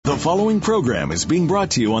The following program is being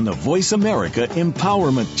brought to you on the Voice America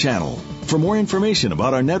Empowerment Channel. For more information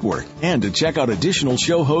about our network and to check out additional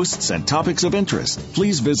show hosts and topics of interest,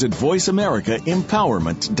 please visit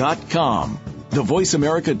voiceamericaempowerment.com. The Voice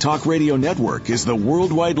America Talk Radio Network is the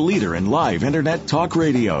worldwide leader in live Internet talk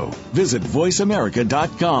radio. Visit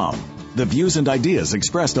voiceamerica.com. The views and ideas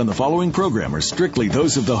expressed on the following program are strictly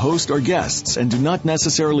those of the host or guests and do not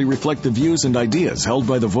necessarily reflect the views and ideas held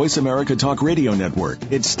by the Voice America Talk Radio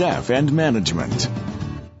Network, its staff, and management.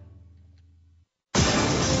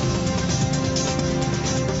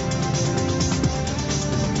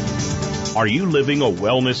 Are you living a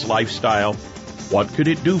wellness lifestyle? What could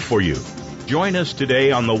it do for you? Join us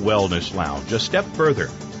today on the Wellness Lounge, a step further,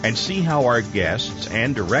 and see how our guests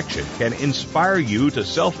and direction can inspire you to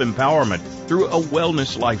self-empowerment through a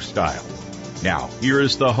wellness lifestyle. Now, here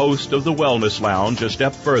is the host of the Wellness Lounge, a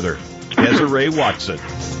step further, Desiree Watson.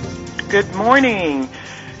 Good morning.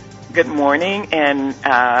 Good morning, and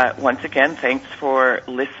once again, thanks for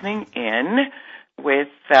listening in with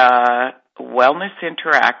Wellness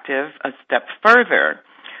Interactive, a step further.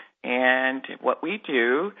 And what we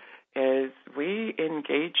do is we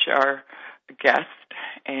engage our guests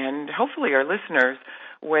and hopefully our listeners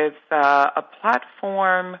with a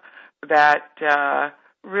platform that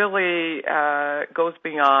really goes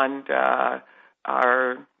beyond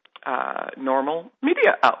our normal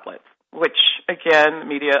media outlets, which, again,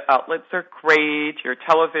 media outlets are great, your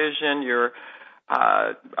television, your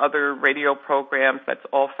other radio programs, that's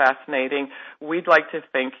all fascinating. We'd like to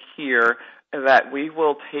think here that we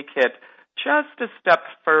will take it just a step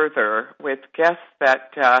further with guests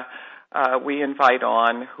that we invite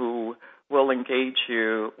on who will engage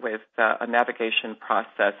you with a navigation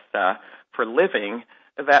process for living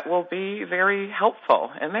that will be very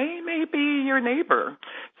helpful, and they may be your neighbor.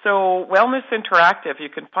 So Wellness Interactive, you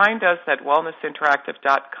can find us at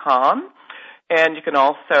wellnessinteractive.com, and you can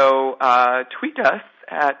also tweet us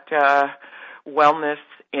at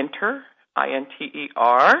wellnessinter,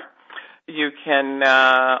 I-N-T-E-R. You can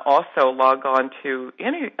also log on to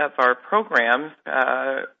any of our programs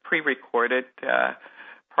pre-recorded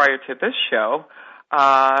prior to this show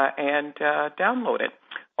and download it.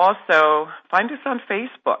 Also, find us on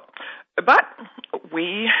Facebook. But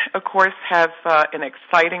we, of course, have an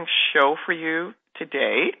exciting show for you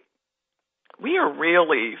today. We are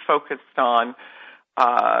really focused on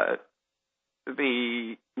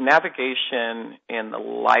the navigation and the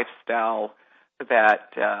lifestyle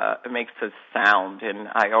that makes us sound, and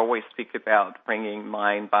I always speak about bringing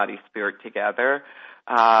mind, body, spirit together.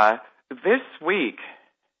 This week,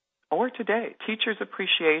 or today, Teachers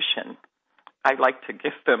Appreciation. I like to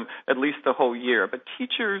give them at least the whole year, but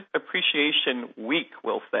Teachers Appreciation Week,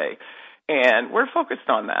 we'll say. And we're focused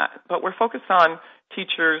on that, but we're focused on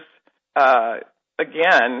teachers,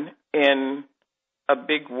 again, in a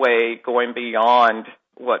big way, going beyond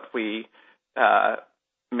what we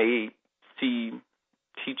may see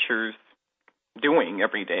teachers doing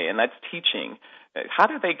every day, and that's teaching. How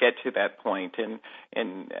do they get to that point, and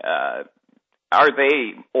are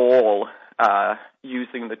they all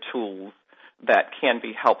using the tools that can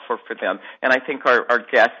be helpful for them? And I think our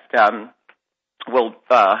guest will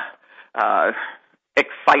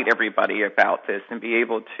excite everybody about this and be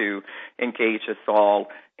able to engage us all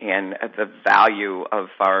in the value of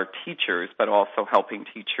our teachers, but also helping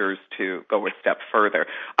teachers to go a step further.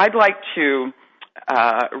 I'd like to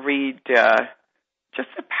read just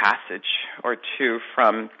a passage or two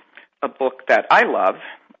from a book that I love.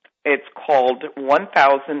 It's called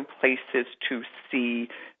 1,000 Places to See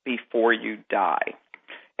Before You Die.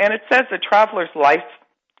 And it says, A Traveler's Life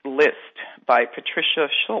List by Patricia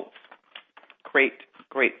Schultz. Great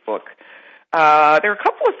book. There are a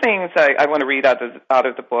couple of things I want to read out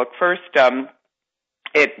of the book. First,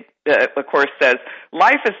 it, of course, says,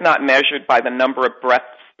 life is not measured by the number of breaths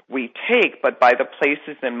we take, but by the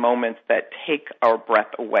places and moments that take our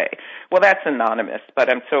breath away. Well, that's anonymous, but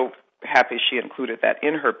I'm so happy she included that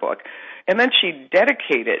in her book. And then she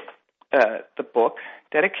dedicated the book,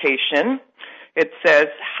 dedication. It says,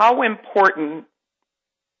 how important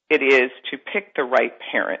it is to pick the right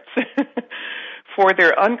parents for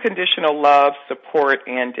their unconditional love, support,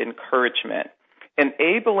 and encouragement,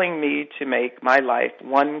 enabling me to make my life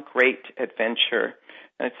one great adventure.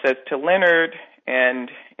 And it says, to Leonard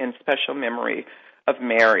and in special memory of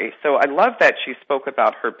Mary. So I love that she spoke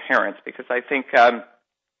about her parents, because I think our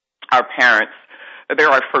parents, they're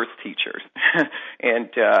our first teachers. And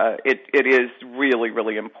it is really,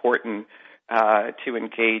 really important to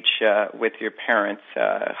engage with your parents,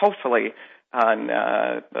 hopefully on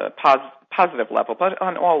a positive level, but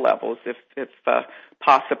on all levels if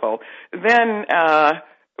possible. Then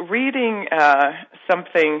reading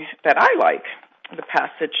something that I like, the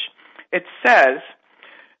passage. It says,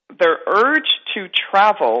 the urge to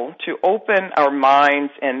travel, to open our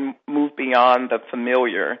minds and move beyond the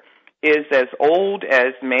familiar, is as old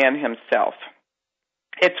as man himself.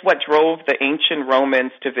 It's what drove the ancient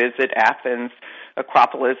Romans to visit Athens,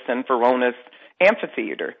 Acropolis, and Verona's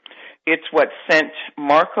amphitheater. It's what sent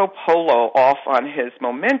Marco Polo off on his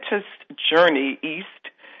momentous journey east,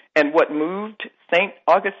 and what moved St.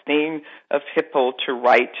 Augustine of Hippo to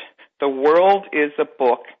write, "The world is a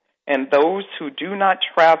book, and those who do not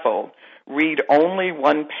travel read only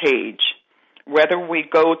one page. Whether we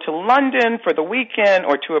go to London for the weekend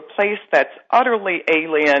or to a place that's utterly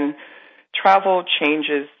alien, travel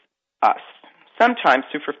changes us, sometimes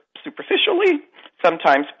superficially,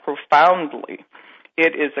 sometimes profoundly.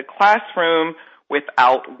 It is a classroom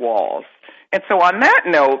without walls." And so on that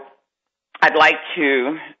note, I'd like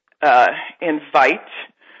to invite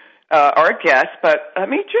our guest, but let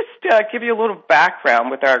me just give you a little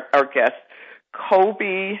background with our guest.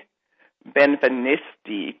 KobyBen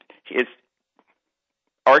is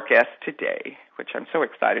our guest today, which I'm so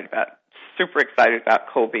excited about, super excited about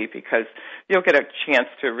Koby, because you'll get a chance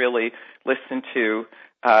to really listen to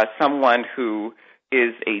someone who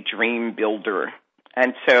is a dream builder.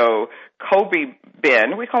 And so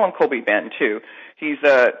KobyBen, we call him KobyBen too, he's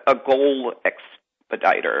a goal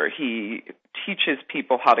expediter. He teaches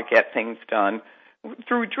people how to get things done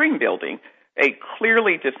through dream building, a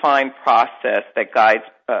clearly defined process that guides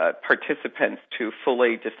participants to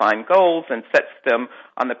fully define goals and sets them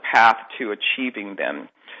on the path to achieving them.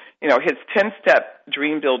 You know, his 10-step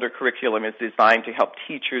Dream Builder curriculum is designed to help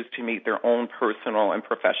teachers to meet their own personal and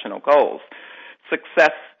professional goals.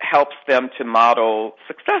 Success helps them to model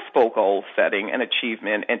successful goal setting and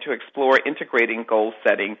achievement, and to explore integrating goal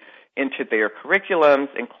setting into their curriculums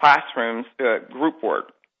and classrooms, group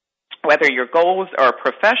work. Whether your goals are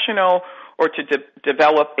professional or to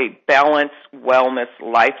develop a balanced wellness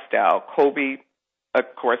lifestyle, Koby,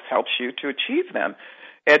 of course, helps you to achieve them.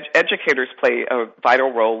 Educators play a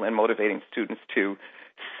vital role in motivating students to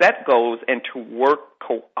set goals and to work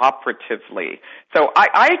cooperatively. So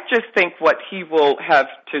I just think what he will have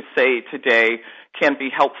to say today can be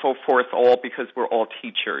helpful for us all, because we're all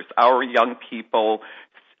teachers. Our young people,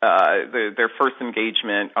 their first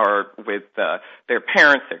engagement are with their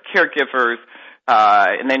parents, their caregivers,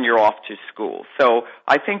 and then you're off to school. So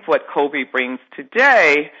I think what Koby brings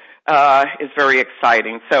today is very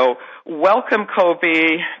exciting. So welcome,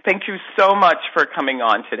 Koby. Thank you so much for coming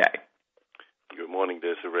on today. Good morning,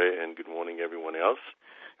 Desiree, and good morning, everyone else.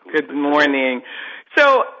 Good morning.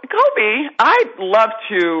 So, Koby, I'd love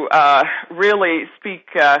to really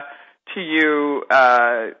speak to you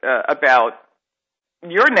about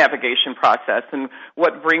your navigation process and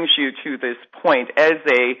what brings you to this point as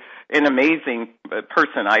an amazing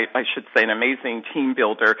person, I should say, an amazing team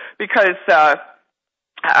builder, because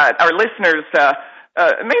our listeners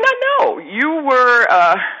may not know you were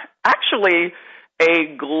actually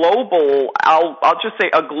a global, I'll just say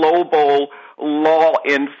a global law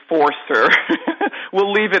enforcer.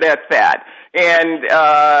 We'll leave it at that. And,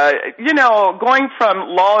 going from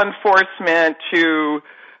law enforcement to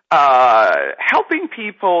helping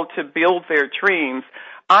people to build their dreams,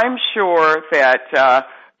 I'm sure that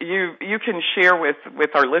you can share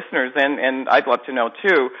with our listeners, and I'd love to know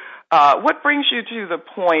too, what brings you to the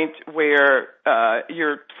point where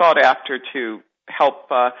you're sought after to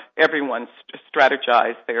help everyone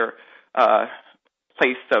strategize their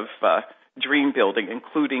place of dream building,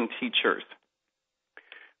 including teachers?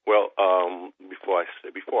 Well, before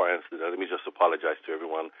I answer that, let me just apologize to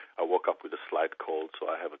everyone. I woke up with a slight cold, so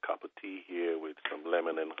I have a cup of tea here with some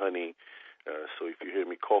lemon and honey. So if you hear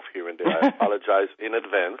me cough here and there, I apologize in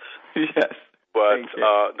advance. Yes. But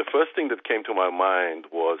the first thing that came to my mind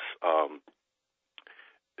was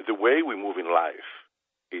the way we move in life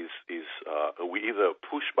is we either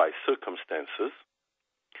pushed by circumstances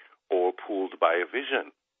or pulled by a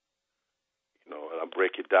vision. I'll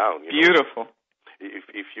break it down. Beautiful.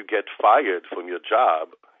 If you get fired from your job,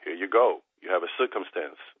 here you go. You have a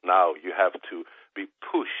circumstance. Now you have to be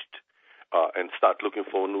pushed and start looking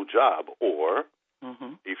for a new job. Or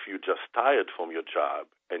if you're just tired from your job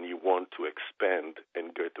and you want to expand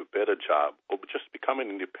and get a better job, or just become an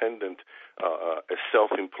independent, a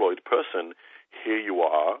self-employed person, here you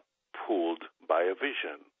are, pulled by a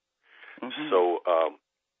vision. So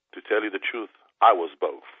to tell you the truth, I was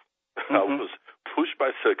both. I was pushed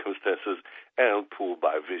by circumstances and pulled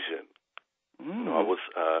by vision.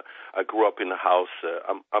 I grew up in a house.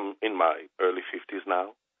 I'm in my early 50s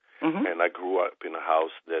now, and I grew up in a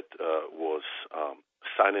house that was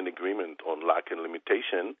sign an agreement on lack and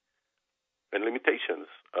limitations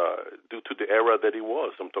due to the era that it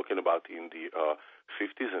was. I'm talking about in the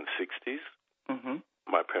 50s and 60s. Mm-hmm.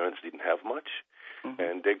 My parents didn't have much, Mm-hmm.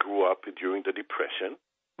 and they grew up during the Depression.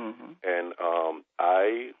 Mm-hmm. And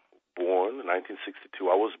in 1962,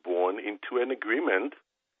 I was born into an agreement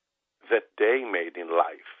that they made in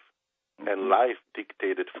life. Mm-hmm. And life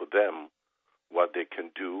dictated for them what they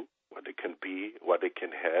can do, what they can be, what they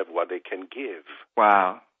can have, what they can give.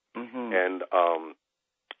 Wow. Mm-hmm. And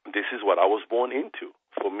this is what I was born into.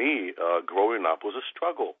 For me, growing up was a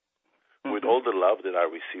struggle. Mm-hmm. With all the love that I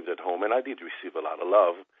received at home, and I did receive a lot of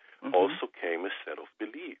love, Mm-hmm. also came a set of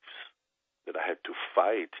beliefs that I had to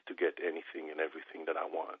fight to get anything and everything that I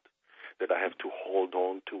want, that I have to hold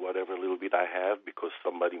on to whatever little bit I have because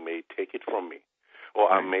somebody may take it from me,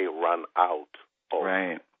 or Right. I may run out of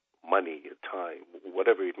Right. money, time,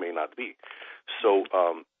 whatever it may not be. So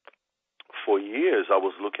for years I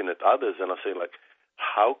was looking at others and I was saying, like,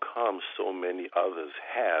 how come so many others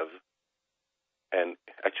have and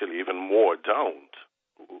actually even more don't?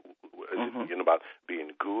 Mm-hmm. About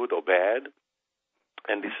being good or bad.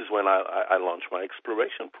 And this is when I launched my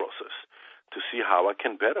exploration process to see how I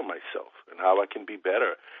can better myself and how I can be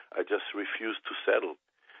better. I just refused to settle.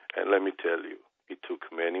 And let me tell you, it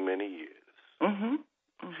took many, many years. Mm-hmm.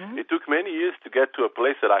 Mm-hmm. It took many years to get to a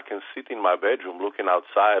place that I can sit in my bedroom looking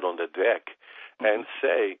outside on the deck and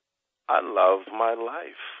say, I love my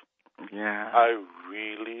life. Yeah. I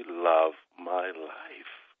really love my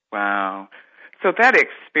life. Wow. So that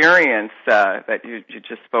experience that you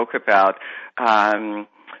just spoke about, I'm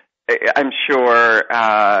sure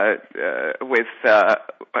with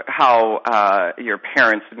how your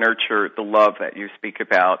parents nurtured the love that you speak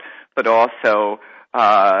about, but also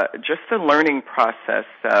just the learning process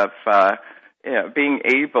of being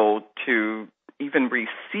able to even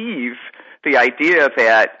receive the idea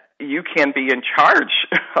that you can be in charge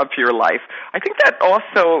of your life. I think that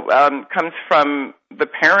also comes from the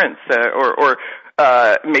parents or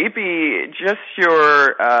maybe just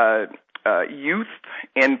your youth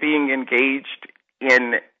and being engaged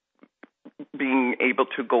in being able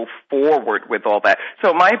to go forward with all that.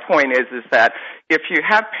 So my point is that if you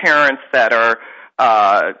have parents that are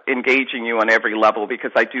engaging you on every level,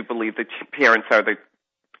 because I do believe that parents are the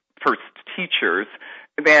first teachers,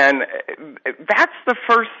 then that's the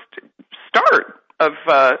first start of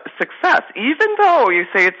success. Even though you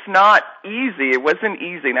say it's not easy, it wasn't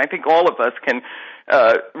easy, and I think all of us can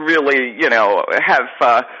really,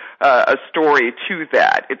 have a story to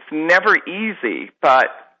that. It's never easy, but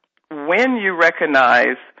when you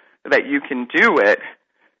recognize that you can do it,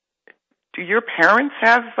 do your parents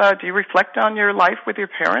do you reflect on your life with your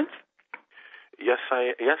parents? Yes,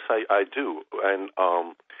 I do. And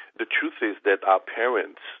the truth is that our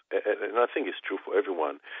parents, and I think it's true for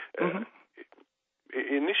everyone, Mm-hmm.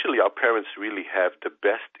 Initially our parents really have the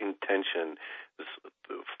best intention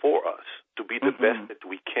for us to be the best that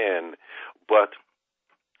we can, but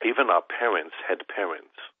even our parents had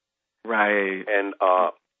parents. Right. And,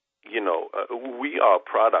 we are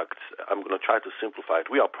products, I'm going to try to simplify it,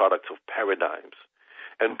 we are products of paradigms.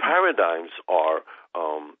 And paradigms are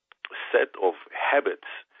set of habits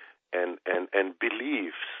and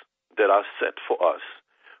beliefs that are set for us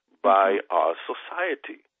by our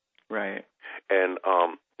society. Right. And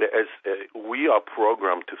as we are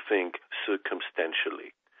programmed to think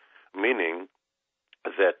circumstantially, meaning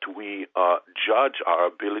that we judge our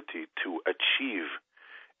ability to achieve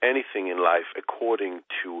anything in life according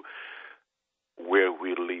to where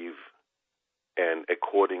we live and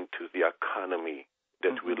according to the economy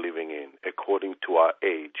that we're living in, according to our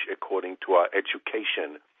age, according to our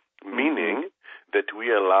education, meaning that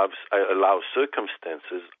we allow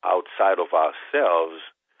circumstances outside of ourselves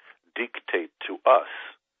dictate to us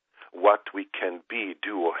what we can be,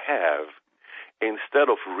 do, or have, instead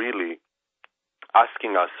of really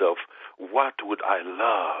asking ourselves, what would I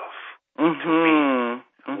love to be?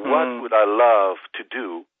 What would I love to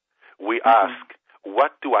do? We ask,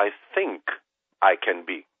 what do I think I can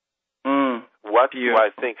be? What do I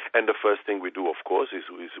think? And the first thing we do, of course, is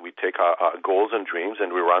we take our goals and dreams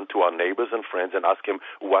and we run to our neighbors and friends and ask them,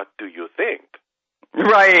 what do you think?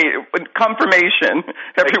 Right. Confirmation.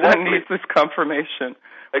 Everyone needs this confirmation.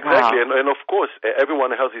 Exactly. Wow. And of course,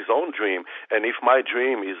 everyone has his own dream. And if my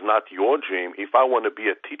dream is not your dream, if I want to be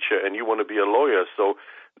a teacher and you want to be a lawyer, so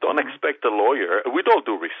don't expect a lawyer. With all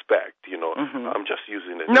due respect, I'm just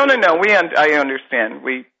using it. No. I understand.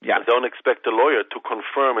 Yes. Don't expect a lawyer to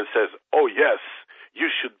confirm and says, oh, yes, You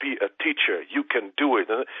should be a teacher. You can do it.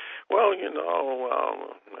 Well,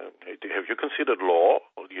 have you considered law?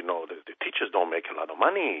 The teachers don't make a lot of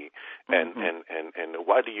money. And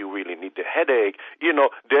why do you really need the headache?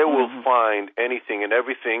 They will find anything and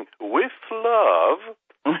everything with love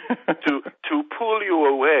to pull you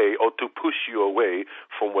away or to push you away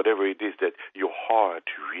from whatever it is that your heart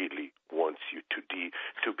really wants you to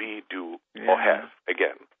be, do, or have.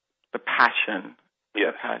 Again, the passion.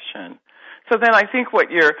 Yes. The passion. So then I think what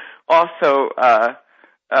you're also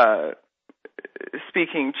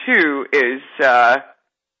speaking to is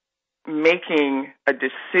making a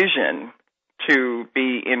decision to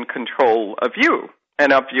be in control of you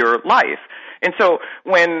and of your life. And so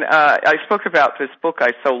when I spoke about this book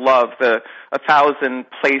I so love, the 1,000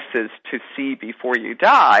 Places to See Before You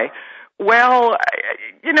Die, well,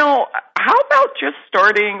 how about just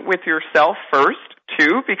starting with yourself first,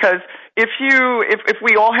 too? Because if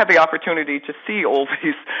we all have the opportunity to see all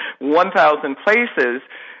these 1,000 places,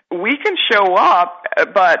 we can show up,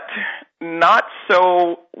 but not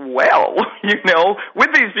so well,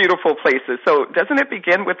 with these beautiful places. So doesn't it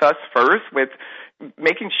begin with us first, with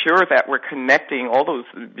making sure that we're connecting all those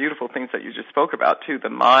beautiful things that you just spoke about to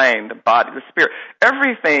the mind, the body, the spirit?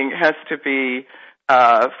 Everything has to be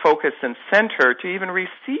focused and centered to even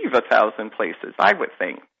receive 1,000 places, I would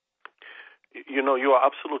think. You are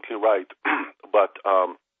absolutely right, but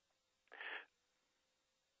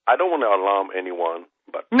I don't want to alarm anyone.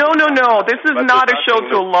 But No. This is not a show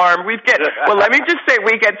to alarm. Well, let me just say,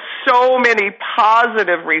 we get so many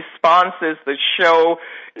positive responses. The show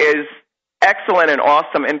is excellent and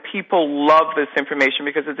awesome, and people love this information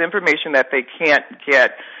because it's information that they can't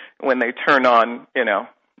get when they turn on,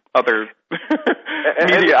 other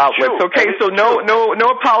media outlets. Okay, so no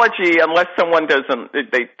apology unless someone doesn't.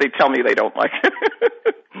 They tell me they don't like it.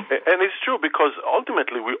 And it's true because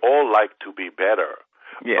ultimately we all like to be better.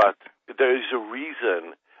 Yeah. But there is a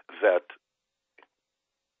reason that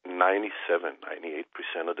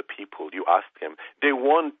 98% of the people, you ask them, they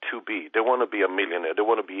want to be a millionaire, they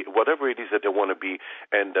want to be whatever it is that they want to be,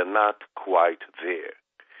 and they're not quite there.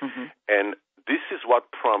 Mm-hmm. And this is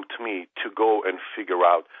what prompted me to go and figure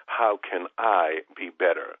out how can I be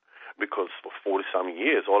better. Because for 40-some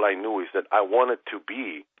years, all I knew is that I wanted to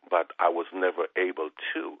be, but I was never able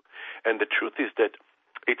to. And the truth is that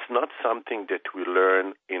it's not something that we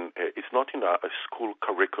learn it's not in a school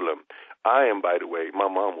curriculum. I am, by the way, my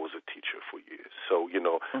mom was a teacher for years. So,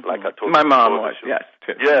 like I told you. My mom was, yes.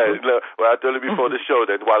 Too. Yeah, well, I told you before the show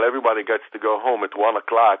that while everybody gets to go home at 1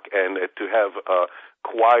 o'clock and to have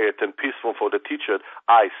quiet and peaceful for the teacher,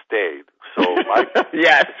 I stayed. So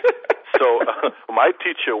yes. So my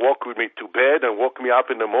teacher walked with me to bed and woke me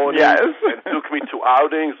up in the morning and took me to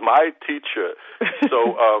outings. My teacher.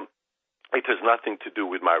 So it has nothing to do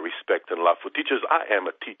with my respect and love for teachers. I am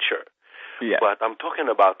a teacher. Yeah. But I'm talking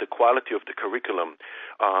about the quality of the curriculum.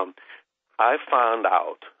 I found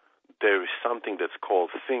out there is something that's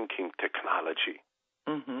called thinking technology.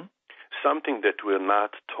 Mm-hmm. Something that we're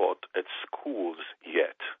not taught at schools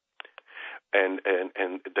yet. And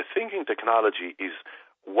the thinking technology is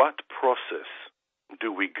what process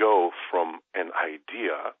do we go from an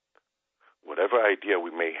idea, whatever idea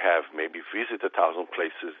we may have, maybe visit 1,000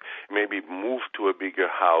 places, maybe move to a bigger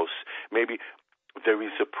house, maybe there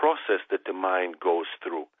is a process that the mind goes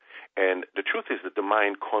through. And the truth is that the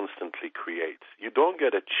mind constantly creates. You don't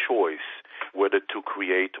get a choice whether to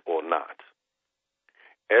create or not.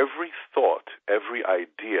 Every thought, every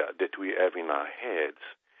idea that we have in our heads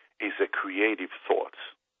is a creative thought.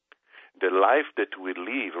 The life that we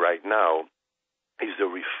live right now is a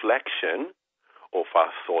reflection of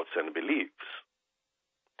our thoughts and beliefs.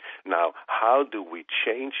 Now, how do we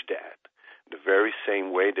change that? The very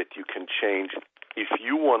same way that you can change, if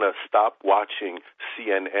you want to stop watching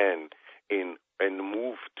CNN and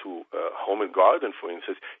move to Home and Garden, for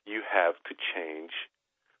instance, you have to change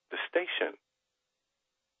the station.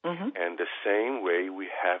 Mm-hmm. And the same way we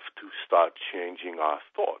have to start changing our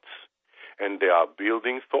thoughts. And there are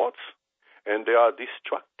building thoughts and there are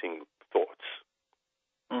destructing thoughts.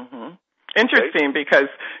 Mm-hmm. Interesting, because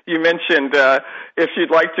you mentioned if you'd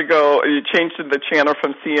like to go, you changed the channel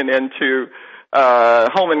from CNN to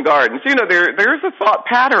Home and Gardens. There's a thought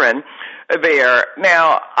pattern there.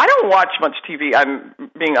 Now, I don't watch much TV, I'm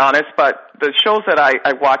being honest, but the shows that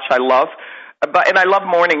I watch, I love. And I love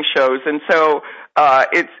morning shows, and so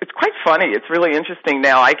it's quite funny. It's really interesting.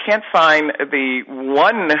 Now, I can't find the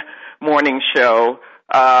one morning show,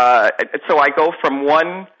 so I go from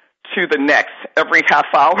one to the next every half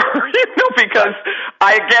hour, because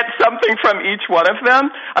I get something from each one of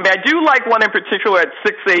them. I mean, I do like one in particular at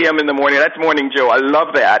 6 a.m. in the morning. That's Morning Joe. I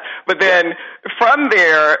love that. But then from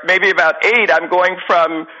there, maybe about 8, I'm going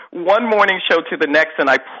from one morning show to the next, and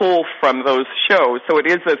I pull from those shows. So it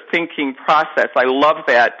is a thinking process. I love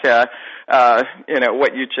that,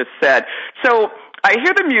 what you just said. So I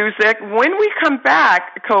hear the music. When we come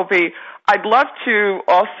back, Koby, I'd love to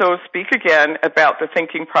also speak again about the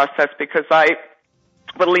thinking process, because I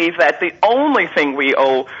believe that the only thing we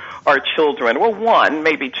owe our children, well, one,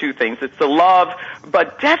 maybe two things. It's the love,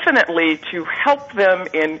 but definitely to help them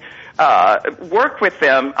work with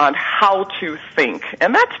them on how to think.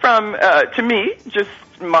 And that's from, to me, just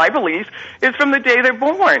my belief, is from the day they're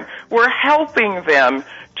born. We're helping them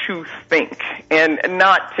to think and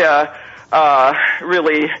not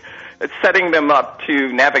really setting them up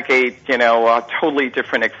to navigate, a totally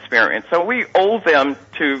different experience. So we owe them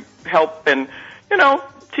to help and,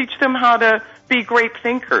 teach them how to be great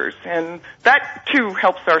thinkers. And that, too,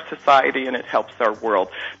 helps our society and it helps our world.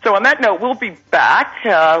 So on that note, we'll be back.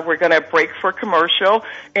 We're going to break for commercial.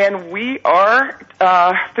 And we are,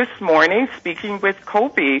 this morning, speaking with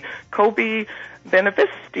KobyBen.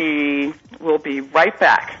 We'll be right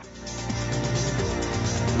back.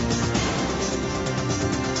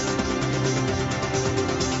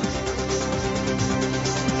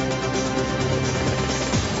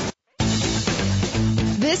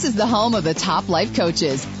 This is the home of the top life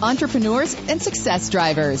coaches, entrepreneurs, and success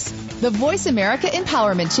drivers. The Voice America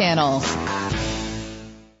Empowerment Channel.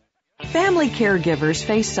 Family caregivers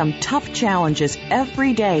face some tough challenges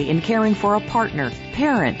every day in caring for a partner,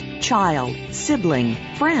 parent, child, sibling,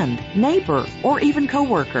 friend, neighbor, or even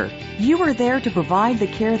coworker. You are there to provide the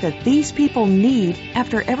care that these people need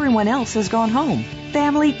after everyone else has gone home.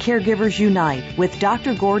 Family Caregivers Unite with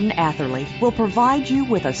Dr. Gordon Atherley will provide you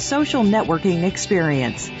with a social networking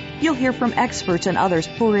experience. You'll hear from experts and others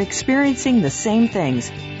who are experiencing the same things,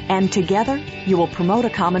 and together you will promote a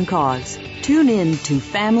common cause. Tune in to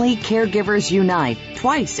Family Caregivers Unite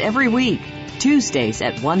twice every week, Tuesdays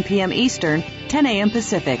at 1 p.m. Eastern, 10 a.m.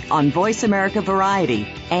 Pacific on Voice America Variety,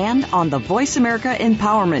 and on the Voice America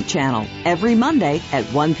Empowerment Channel every Monday at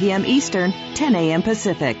 1 p.m. Eastern, 10 a.m.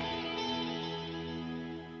 Pacific.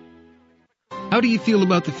 How do you feel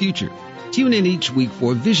about the future? Tune in each week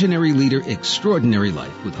for Visionary Leader Extraordinary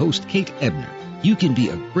Life with host Kate Ebner. You can be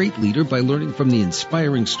a great leader by learning from the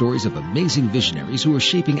inspiring stories of amazing visionaries who are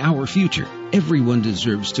shaping our future. Everyone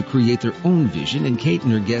deserves to create their own vision, and Kate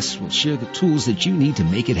and her guests will share the tools that you need to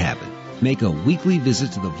make it happen. Make a weekly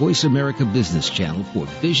visit to the Voice America Business Channel for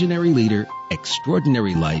Visionary Leader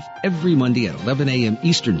Extraordinary Life every Monday at 11 a.m.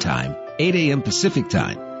 Eastern Time, 8 a.m. Pacific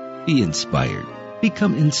Time. Be inspired.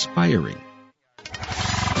 Become inspiring.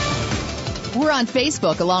 We're on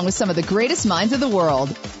Facebook along with some of the greatest minds of the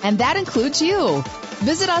world, and that includes you.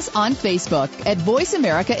 Visit us on Facebook at Voice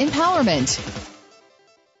America Empowerment.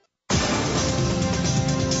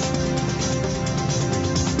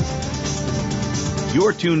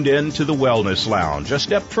 You're tuned in to the Wellness Lounge, a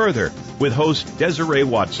step further, with host Desiree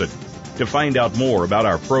Watson. To find out more about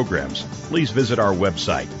our programs, please visit our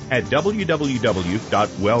website at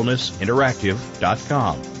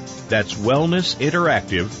www.wellnessinteractive.com. That's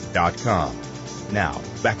wellnessinteractive.com. Now,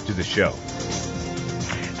 back to the show.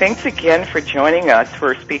 Thanks again for joining us.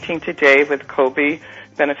 We're speaking today with KobyBen.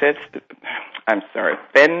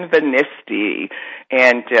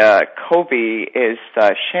 And Koby is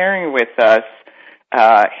sharing with us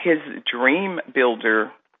his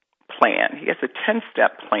Dreambuilder plan. He has a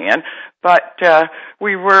 10-step plan, but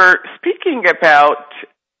we were speaking about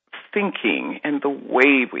thinking and the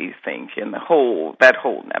way we think in that whole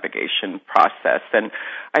navigation process. And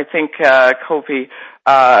I think, Koby,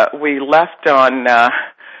 we left on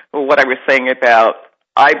what I was saying about,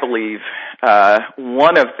 I believe,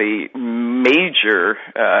 one of the major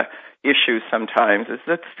issues sometimes is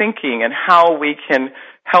that thinking and how we can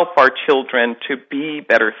help our children to be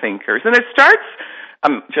better thinkers. And it starts,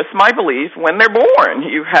 just my belief, when they're born.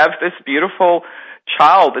 You have this beautiful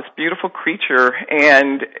child, this beautiful creature,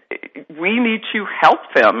 and we need to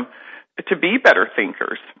help them to be better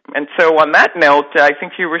thinkers. And so on that note, I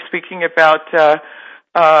think you were speaking about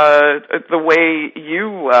the way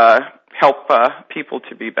you help people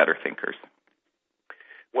to be better thinkers.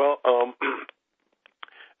 Well,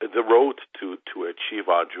 the road to achieve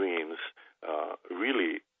our dreams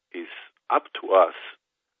really is up to us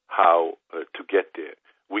how to get there.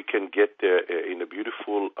 We can get there in a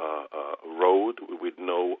beautiful road with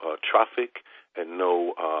no traffic and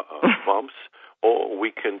no bumps, or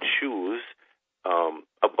we can choose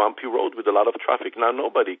a bumpy road with a lot of traffic. Now,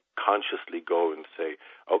 nobody consciously go and say,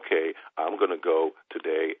 okay, I'm going to go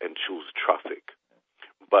today and choose traffic.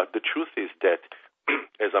 But the truth is that,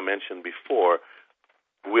 as I mentioned before,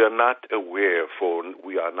 we are not aware, for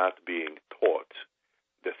we are not being taught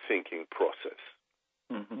the thinking process.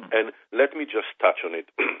 Mm-hmm. And let me just touch on it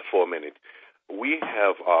for a minute. We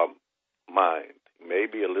have our mind,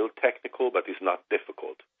 maybe a little technical, but it's not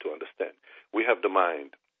difficult to understand. We have the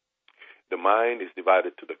mind. The mind is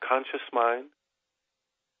divided to the conscious mind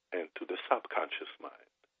and to the subconscious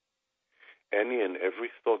mind. Any and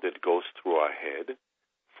every thought that goes through our head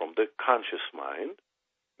from the conscious mind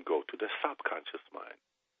go to the subconscious mind.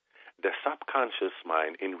 The subconscious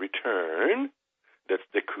mind, in return, that's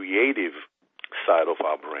the creative side of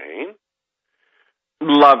our brain.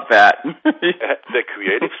 Love that. The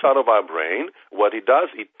creative side of our brain, what it does,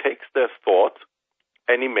 it takes the thought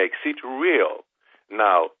and it makes it real.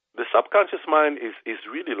 Now, the subconscious mind is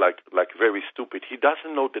really like very stupid. He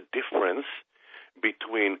doesn't know the difference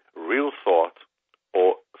between real thought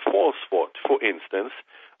or false thought. For instance,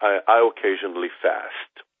 I occasionally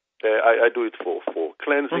fast. I do it for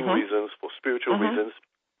cleansing reasons, for spiritual reasons.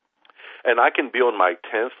 And I can be on my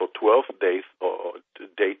 10th or 12th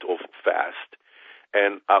date of fast,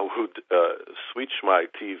 and I would switch my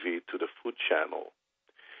TV to the food channel.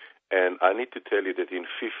 And I need to tell you that in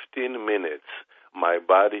 15 minutes, my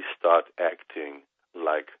body starts acting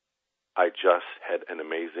like I just had an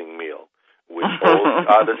amazing meal, with all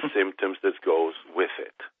the other symptoms that goes with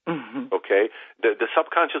it. Mm-hmm. Okay? The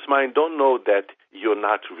subconscious mind don't know that you're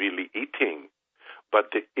not really eating,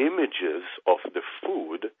 but the images of the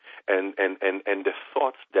food and the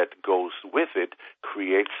thoughts that goes with it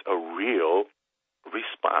creates a real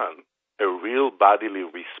response, a real bodily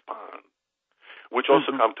response, which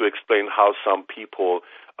also come to explain how some people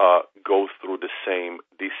go through the same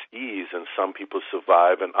disease and some people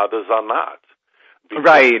survive and others are not.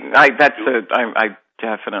 Right. I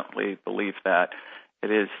definitely believe that. It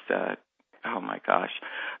is, oh my gosh,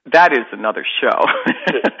 that is another show.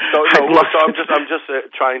 I'm just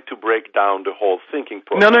trying to break down the whole thinking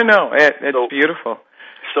process. No, it's beautiful.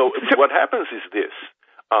 So what happens is this: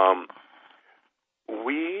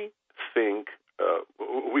 we think,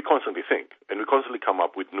 we constantly think, and we constantly come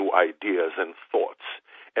up with new ideas and thoughts.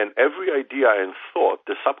 And every idea and thought,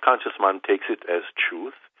 the subconscious mind takes it as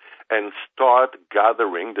truth and start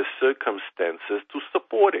gathering the circumstances to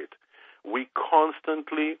support it. We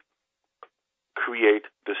constantly create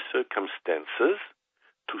the circumstances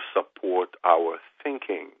to support our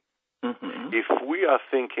thinking. Mm-hmm. If we are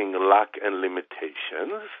thinking lack and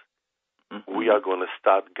limitations, we are going to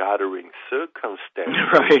start gathering circumstances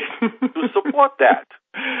to support that.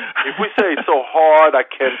 If we say it's so hard, I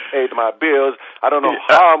can't pay my bills, I don't know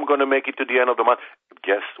how I'm going to make it to the end of the month,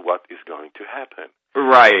 guess what is going to happen?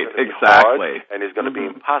 Right, exactly. Hard, and it's going to be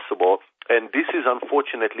impossible. And this is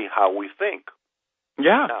unfortunately how we think.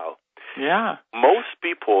 Yeah. Now, yeah.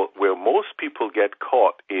 Where most people get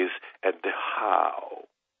caught is at the how.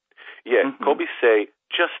 Yeah, Koby say,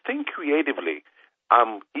 just think creatively.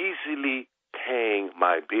 I'm easily paying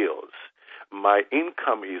my bills. My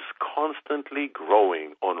income is constantly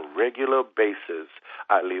growing on a regular basis.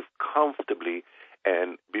 I live comfortably,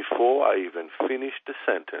 and before I even finish the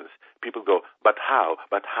sentence, people go, but how,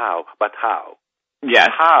 but how, but how? Yes.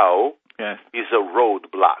 How is a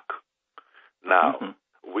roadblock. Now,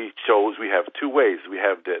 we have two ways. We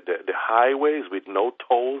have the highways with no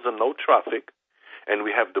tolls and no traffic, and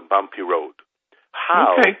we have the bumpy road.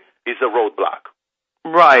 How is a roadblock?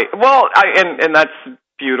 Right. Well, and that's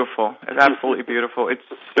beautiful. It's absolutely beautiful. It's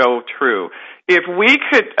so true. If we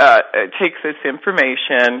could take this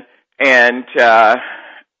information and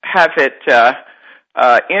have it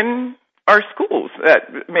in our schools,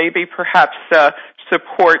 maybe perhaps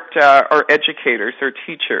support our educators or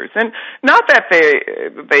teachers, and not that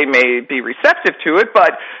they may be receptive to it,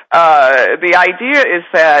 but the idea is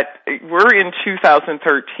that we're in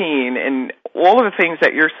 2013, and all of the things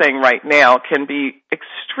that you're saying right now can be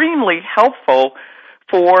extremely helpful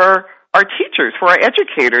for our teachers, for our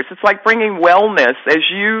educators. It's like bringing wellness, as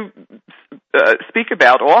you speak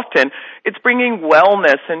about often. It's bringing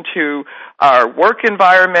wellness into our work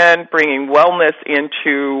environment, bringing wellness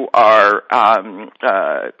into our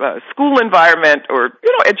school environment, or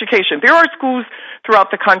education. There are schools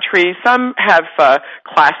throughout the country. Some have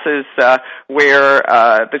classes where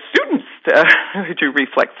the students do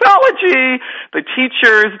reflexology. The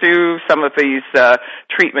teachers do some of these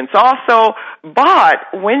treatments also.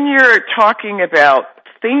 But when you're talking about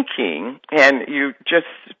thinking, and you just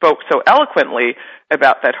spoke so eloquently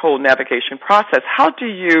about that whole navigation process, how do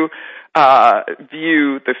you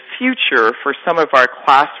view the future for some of our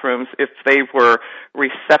classrooms if they were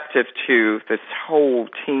receptive to this whole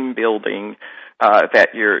team building that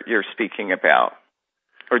you're speaking about,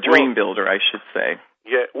 or Dreambuilder, I should say?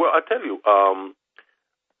 Yeah, well, I tell you,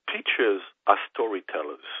 teachers are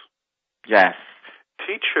storytellers. Yes.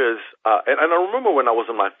 Teachers, and I remember when I was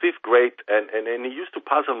in my 5th grade, and it used to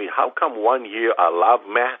puzzle me, how come one year I love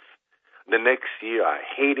math, the next year I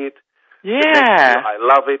hate it, yeah, the next year I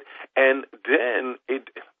love it, and then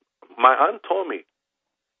my aunt told me,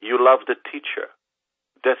 you love the teacher.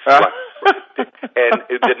 That's what. And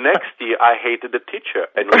the next year I hated the teacher,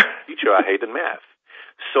 and with the teacher I hated math.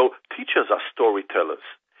 So teachers are storytellers,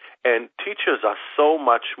 and teachers are so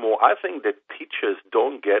much more. I think that teachers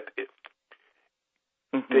don't get it.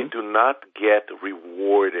 They do not get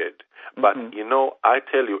rewarded. But, I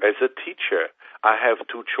tell you, as a teacher, I have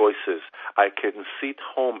 2 choices. I can sit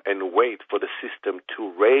home and wait for the system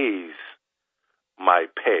to raise my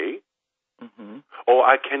pay, or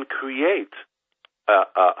I can create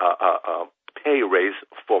a pay raise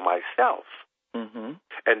for myself.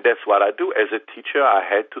 And that's what I do. As a teacher, I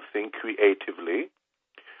had to think creatively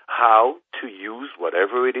how to use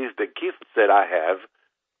whatever it is, the gifts that I have,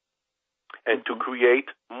 and to create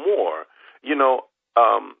more.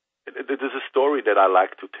 There's a story that I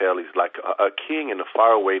like to tell. Is like a king in a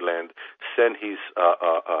faraway land sent his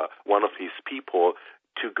one of his people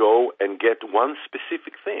to go and get one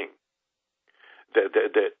specific thing.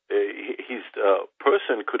 His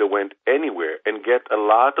person could have went anywhere and get a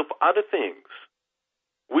lot of other things,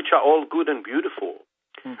 which are all good and beautiful.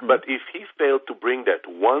 But if he failed to bring that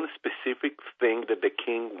one specific thing that the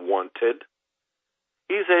king wanted,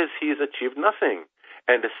 he says he's achieved nothing.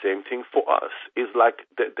 And the same thing for us is like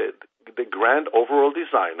the grand overall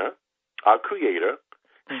designer, our creator,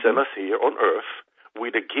 sent us here on earth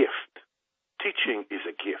with a gift. Teaching is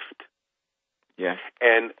a gift. Yeah.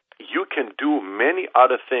 And you can do many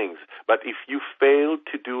other things, but if you fail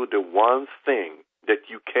to do the one thing that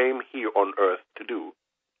you came here on earth to do,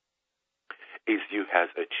 is you has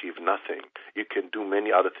achieved nothing. You can do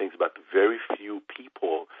many other things, but very few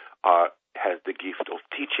people has the gift of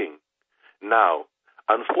teaching. Now,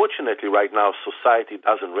 unfortunately, right now, society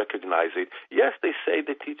doesn't recognize it. Yes, they say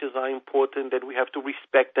the teachers are important, that we have to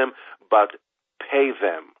respect them, but pay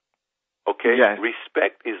them. Okay? Yes.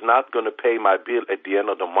 Respect is not going to pay my bill at the end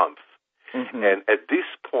of the month. And at this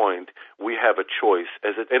point, we have a choice.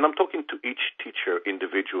 And I'm talking to each teacher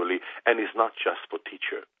individually, and it's not just for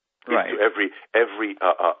teacher. Right. It's to every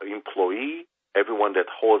employee, everyone that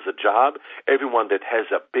holds a job, everyone that has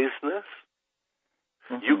a business.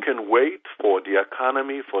 You can wait for the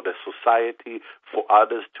economy, for the society, for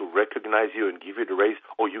others to recognize you and give you the raise,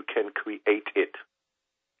 or you can create it.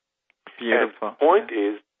 Beautiful. And the point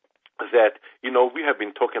is that, we have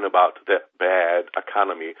been talking about the bad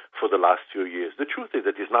economy for the last few years. The truth is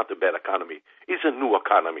that it's not a bad economy. It's a new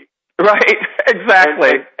economy. Right,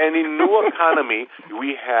 exactly. And in new economy,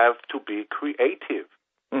 we have to be creative.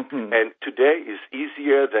 And today is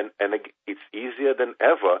easier than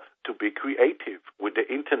ever to be creative with the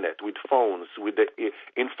internet, with phones, with the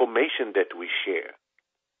information that we share.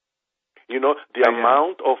 The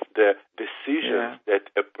amount of the decisions that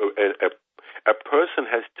a person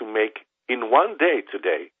has to make in one day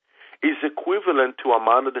today is equivalent to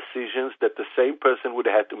amount of decisions that the same person would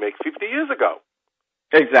have had to make 50 years ago.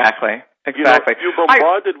 Exactly. You're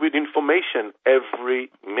bombarded with information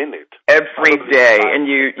every minute. Every day. And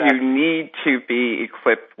you need to be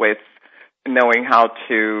equipped with knowing how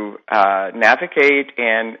to navigate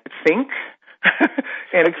and think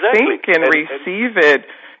and think and receive it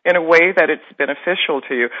in a way that it's beneficial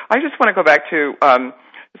to you. I just want to go back to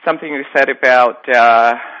something you said about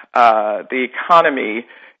the economy.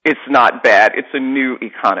 It's not bad. It's a new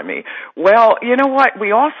economy. Well, you know what?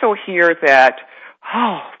 We also hear that,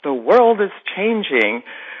 the world is changing.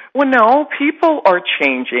 Well, no, people are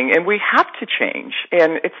changing, and we have to change.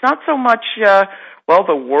 And it's not so much,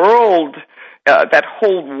 the world, that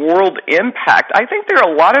whole world impact. I think there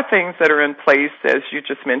are a lot of things that are in place, as you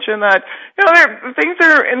just mentioned, that, there are things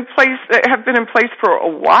that are in place, that have been in place for a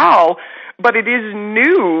while, but it is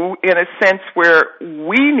new in a sense where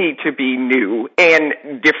we need to be new and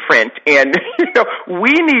different, and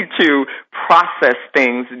we need to process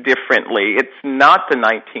things differently. It's not the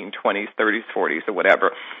 1920s, 30s, 40s, or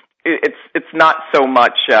whatever. It's not so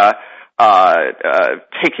much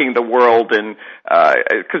taking the world and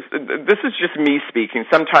because this is just me speaking.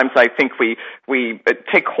 Sometimes I think we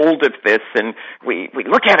take hold of this and we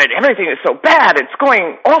look at it. Everything is so bad. It's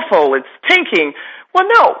going awful. It's tanking. Well,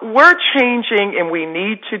 no, we're changing, and we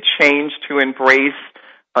need to change to embrace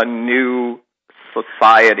a new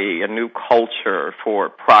society, a new culture for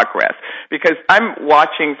progress. Because I'm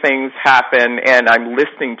watching things happen and I'm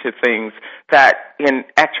listening to things that in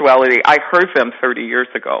actuality I heard them 30 years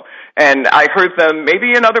ago. And I heard them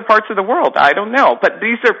maybe in other parts of the world. I don't know. But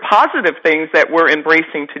these are positive things that we're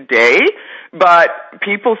embracing today. But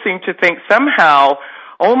people seem to think somehow,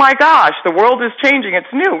 oh my gosh, the world is changing,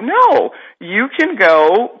 it's new. No, you can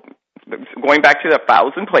go, going back to the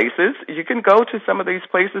 1,000 places, you can go to some of these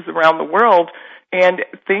places around the world, and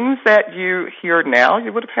things that you hear now,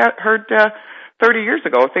 you would have heard 30 years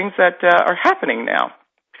ago, things that are happening now.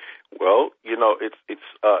 Well, it's.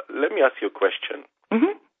 Let me ask you a question.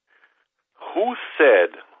 Mm-hmm. Who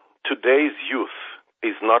said today's youth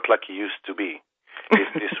is not like it used to be? Is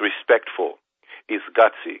disrespectful? Is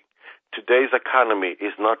gutsy? Today's economy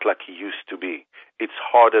is not like it used to be. It's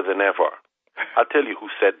harder than ever. I'll tell you who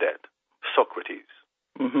said that. Socrates.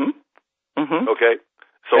 Mm-hmm. Mm-hmm. Okay?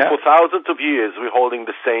 So for thousands of years, we're holding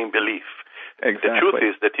the same belief. Exactly. The truth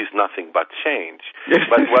is that it's nothing but change.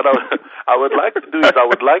 But what I would like to do is I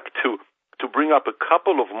would like to bring up a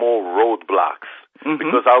couple of more roadblocks,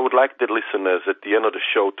 because I would like the listeners at the end of the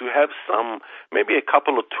show to have maybe a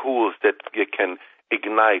couple of tools that can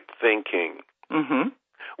ignite thinking. Mm-hmm.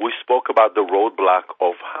 We spoke about the roadblock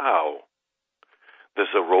of how.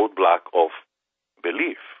 There's a roadblock of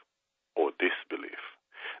belief or disbelief.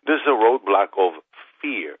 There's a roadblock of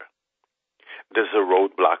fear. There's a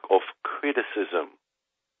roadblock of criticism.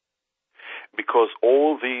 Because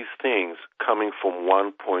all these things coming from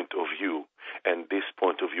one point of view, and this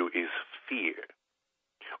point of view is fear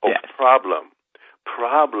of problem.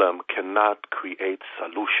 Problem cannot create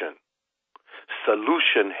solution.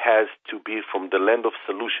 Solution has to be from the land of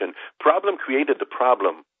solution. Problem created the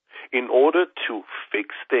problem. In order to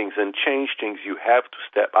fix things and change things, you have to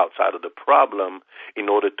step outside of the problem in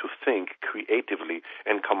order to think creatively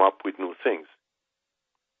and come up with new things.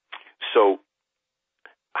 So,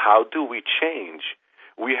 how do we change?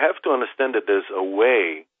 We have to understand that there's a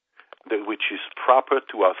way which is proper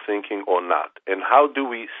to our thinking or not. And how do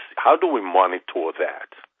we monitor that?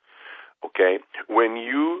 Okay? When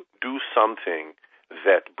you do something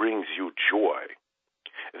that brings you joy,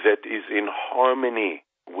 that is in harmony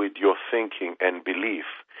with your thinking and belief,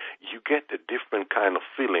 you get a different kind of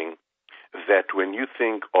feeling that when you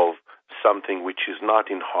think of something which is not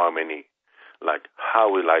in harmony, like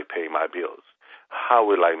how will I pay my bills? How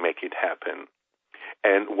will I make it happen?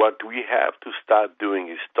 And what we have to start doing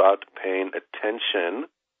is start paying attention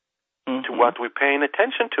to what we're paying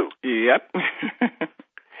attention to. Yep.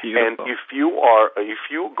 And if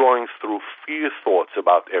you're going through fear thoughts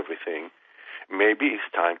about everything, maybe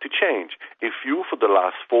it's time to change. If you, for the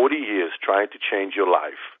last 40 years, tried to change your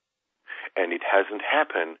life and it hasn't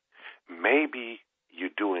happened, maybe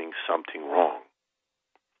you're doing something wrong.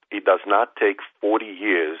 It does not take 40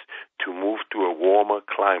 years to move to a warmer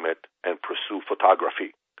climate and pursue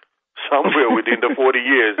photography. Somewhere within the 40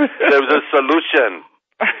 years, there's a solution.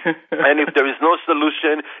 And if there is no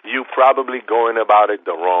solution, you're probably going about it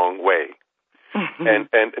the wrong way. And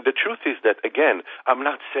the truth is that, again, I'm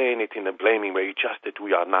not saying it in a blaming way, just that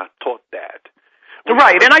we are not taught that.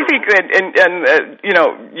 Right, and I think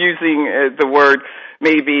using the word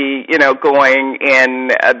maybe, going in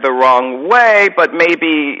the wrong way, but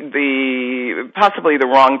maybe possibly the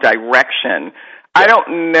wrong direction. Yeah. I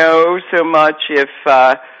don't know so much if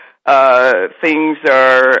things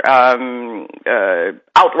are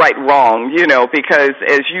outright wrong, because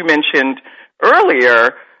as you mentioned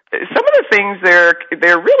earlier, some of the things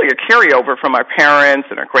they're really a carryover from our parents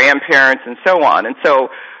and our grandparents and so on, and so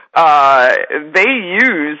they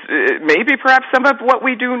use maybe perhaps some of what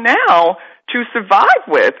we do now to survive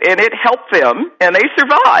with, and it helped them, and they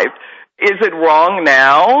survived. Is it wrong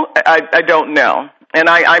now? I don't know, and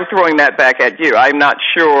I'm throwing that back at you. I'm not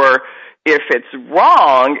sure if it's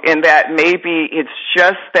wrong, and that maybe it's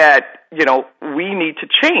just that, we need to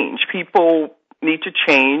change. People need to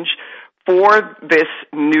change for this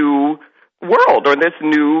new world or this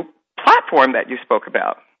new platform that you spoke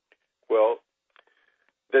about. Well,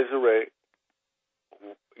 Desiree,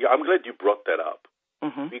 I'm glad you brought that up,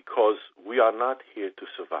 because we are not here to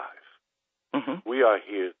survive. We are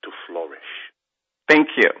here to flourish. Thank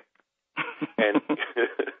you. And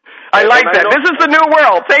I like that. This is the new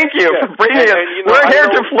world. Thank you for bringing it. We're here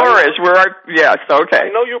to flourish. Yes, okay. I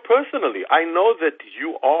know you personally. I know that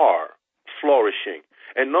you are flourishing.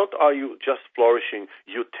 And not are you just flourishing,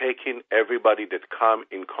 you're taking everybody that come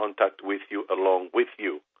in contact with you along with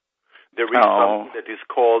you. There is something that is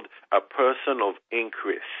called a person of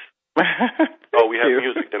increase. We have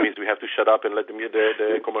music. That means we have to shut up and let the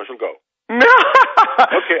commercial go.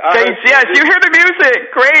 Okay. Thanks. Yes, you hear the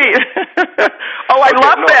music. Great. I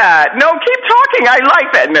love that. No, keep talking. I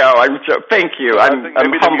like that. No, thank you. I'm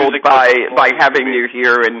humbled by having you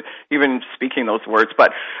here and even speaking those words.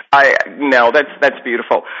 But that's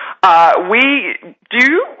beautiful. We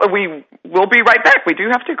will be right back. We do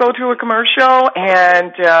have to go to a commercial,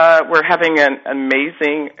 and we're having an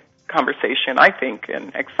amazing conversation, I think,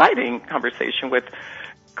 an exciting conversation with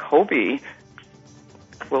Koby.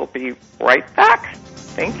 We'll be right back.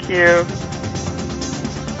 Thank you.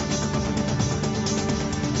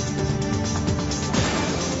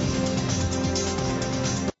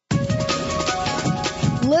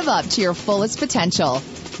 Live up to your fullest potential.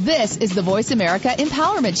 This is the Voice America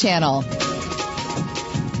Empowerment Channel.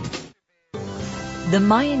 The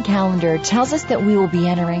Mayan calendar tells us that we will be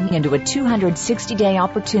entering into a 260-day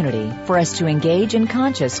opportunity for us to engage in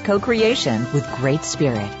conscious co-creation with Great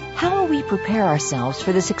Spirit. How will we prepare ourselves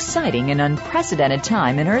for this exciting and unprecedented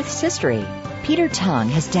time in Earth's history? Peter Tung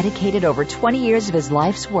has dedicated over 20 years of his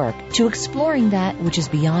life's work to exploring that which is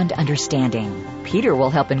beyond understanding. Peter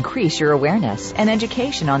will help increase your awareness and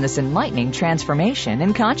education on this enlightening transformation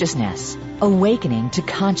in consciousness. Awakening to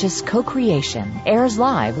Conscious Co-Creation airs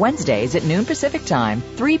live Wednesdays at noon Pacific Time,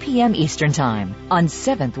 3 p.m. Eastern Time on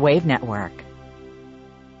 7th Wave Network.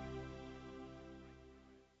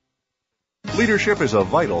 Leadership is a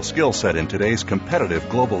vital skill set in today's competitive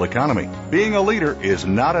global economy. Being a leader is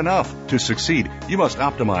not enough. To succeed, you must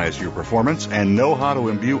optimize your performance and know how to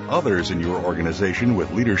imbue others in your organization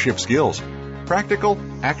with leadership skills. Practical,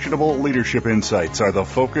 actionable leadership insights are the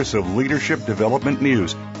focus of Leadership Development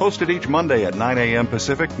News, hosted each Monday at 9 a.m.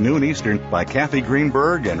 Pacific, noon Eastern, by Kathy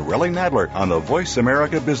Greenberg and Relly Nadler on the Voice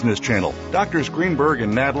America Business Channel. Doctors Greenberg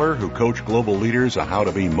and Nadler, who coach global leaders on how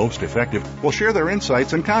to be most effective, will share their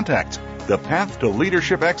insights and contacts. The path to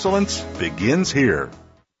leadership excellence begins here.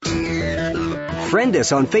 Friend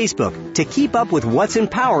us on Facebook to keep up with what's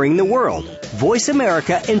empowering the world. Voice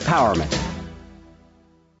America Empowerment.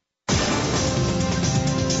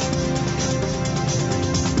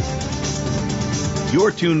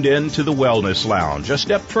 You're tuned in to the Wellness Lounge, a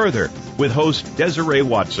step further, with host Desiree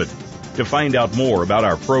Watson. To find out more about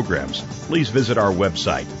our programs, please visit our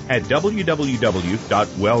website at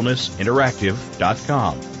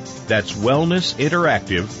www.wellnessinteractive.com. That's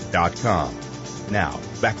wellnessinteractive.com. Now,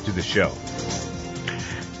 back to the show.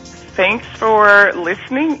 Thanks for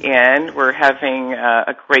listening in. We're having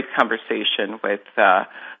a great conversation with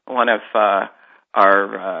one of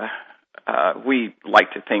we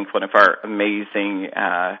like to think one of our amazing,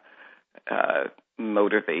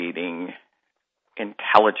 motivating,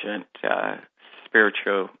 intelligent,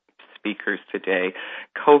 spiritual speakers today.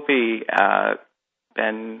 KobyBen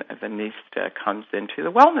comes into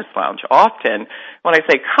the Wellness Lounge often. When I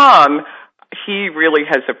say come, he really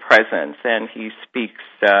has a presence, and he speaks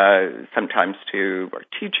sometimes to our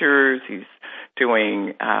teachers. He's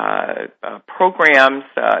doing programs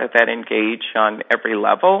that engage on every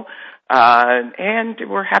level, and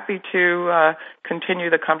we're happy to continue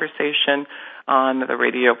the conversation on the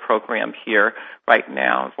radio program here right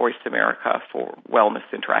now, Voice America for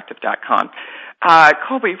wellnessinteractive.com.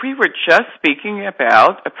 Koby, we were just speaking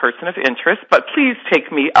about a person of interest, but please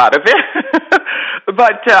take me out of it.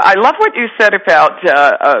 But I love what you said about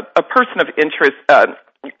a person of interest.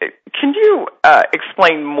 Can you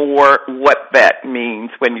explain more what that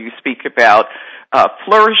means when you speak about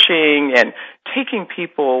flourishing and taking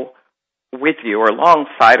people with you or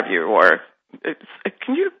alongside of you? Or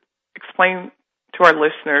can you explain to our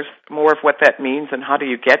listeners more of what that means and how do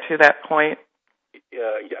you get to that point?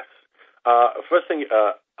 Yes. First thing,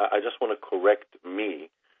 I just want to correct me.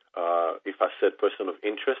 If I said person of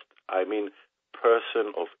interest, I mean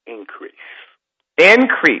person of increase.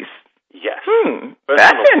 Increase? Yes.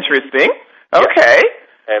 That's interesting. Yes. Okay.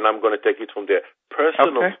 And I'm going to take it from there.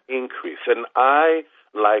 Person of increase. And I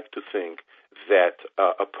like to think that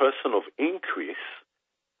a person of increase,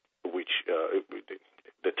 which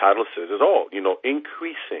the title says it all,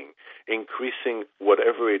 increasing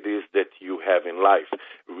whatever it is that you have in life,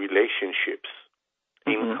 relationships,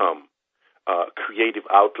 income, creative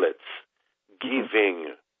outlets,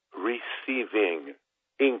 giving, receiving,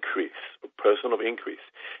 increase, a person of increase.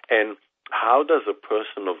 And how does a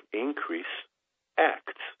person of increase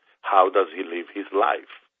act? How does he live his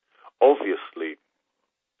life? Obviously,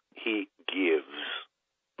 he gives.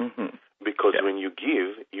 Because when you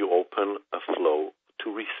give, you open a flow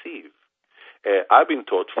to receive. I've been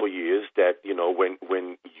taught for years that when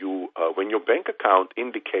your bank account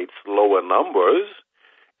indicates lower numbers,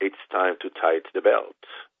 it's time to tighten the belt.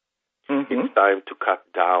 It's time to cut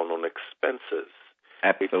down on expenses.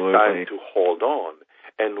 Absolutely. It's time to hold on.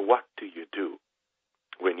 And what do you do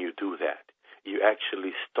when you do that? You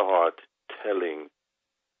actually start telling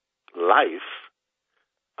life,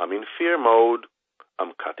 I'm in fear mode,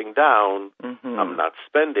 I'm cutting down, I'm not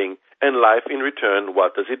spending, and life in return,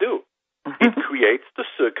 what does it do? It creates the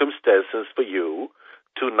circumstances for you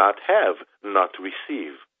to not have, not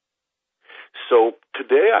receive. So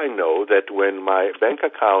today I know that when my bank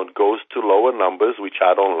account goes to lower numbers, which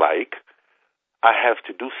I don't like, I have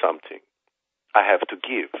to do something. I have to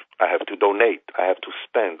give. I have to donate. I have to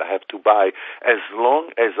spend. I have to buy. As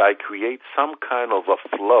long as I create some kind of a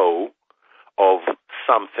flow of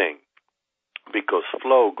something, because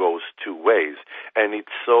flow goes two ways, and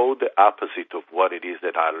it's so the opposite of what it is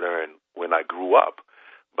that I learned when I grew up.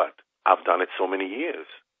 But I've done it so many years.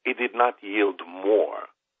 It did not yield more.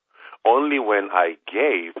 Only when I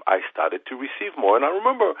gave, I started to receive more. And I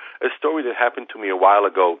remember a story that happened to me a while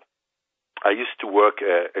ago. I used to work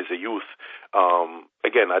as a youth.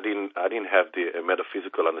 Again, I didn't have the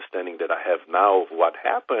metaphysical understanding that I have now of what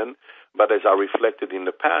happened. But as I reflected in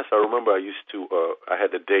the past, I remember I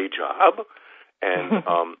had a day job, and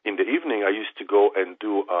in the evening I used to go and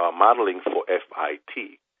do modeling for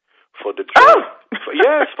FIT. For the drawing,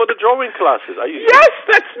 for the drawing classes.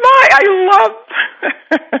 That's I love.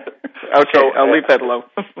 Okay, so, I'll leave that alone.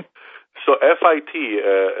 So FIT,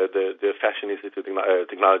 the Fashion Institute,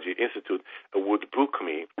 Technology Institute, would book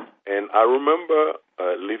me, and I remember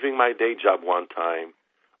leaving my day job one time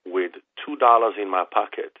with $2 in my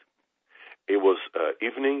pocket. It was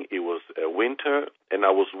evening, it was winter, and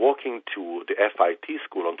I was walking to the FIT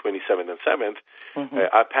school on 27th and 7th.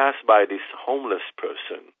 I passed by this homeless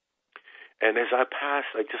person. And as I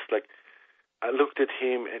passed, I looked at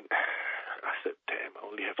him and I said, damn, I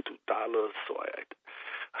only have $2. So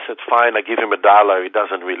I said, fine, I give him $1. It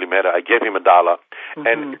doesn't really matter. I gave him $1.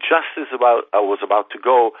 And just as I was about to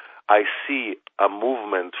go, I see a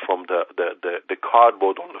movement from the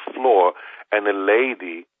cardboard on the floor, and a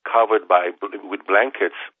lady covered with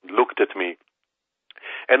blankets looked at me.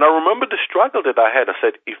 And I remember the struggle that I had. I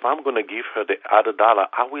said, if I'm going to give her the other $1,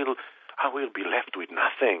 I will be left with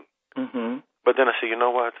nothing. But then I say, you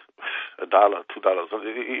know what? $1, $2,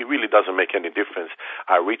 it really doesn't make any difference.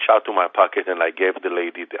 I reach out to my pocket and I gave the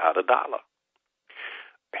lady the other $1.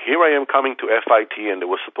 Here I am coming to FIT, and there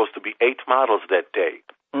was supposed to be 8 models that day.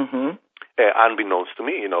 Unbeknownst to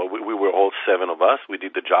me, we were all 7 of us. We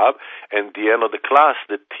did the job. And at the end of the class,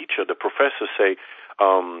 the teacher, the professor say,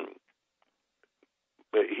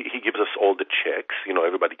 he gives us all the checks.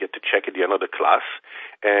 Everybody get the check at the end of the class,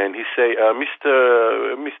 and he say,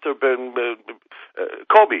 Mr. Ben,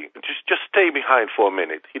 Koby, just stay behind for a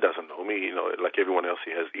minute. He doesn't know me, like everyone else.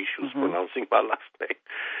 He has issues pronouncing my last name.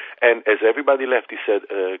 And as everybody left, he said,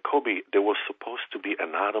 Koby, there was supposed to be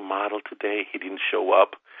another model today. He didn't show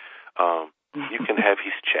up. You can have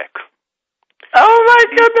his check. Oh my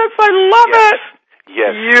goodness, I love it.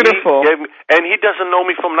 Yes, beautiful. And he doesn't know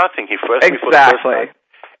me from nothing. He first me for the first time.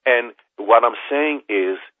 And what I'm saying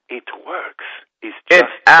is, it works. It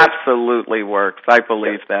absolutely works. I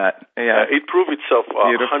believe that. Yeah, it proved itself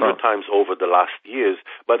 100 times over the last years.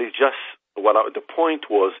 But it's just the point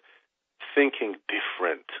was thinking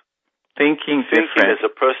different. Thinking as a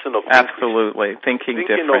person of absolutely increase. Thinking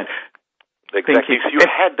different. Exactly. If you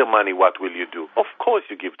had the money, what will you do? Of course,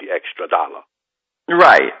 you give the extra $1.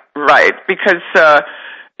 Right. Because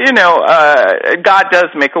God does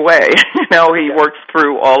make a way. He works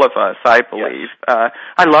through all of us, I believe. Yes.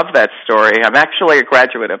 I love that story. I'm actually a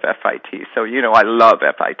graduate of FIT, so I love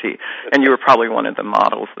FIT. And you were probably one of the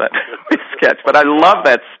models that we sketched. But I love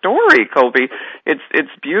that story, Koby.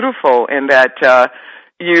 It's beautiful in that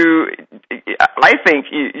I think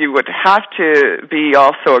you would have to be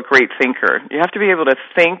also a great thinker. You have to be able to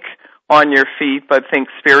think on your feet, but think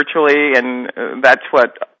spiritually, and that's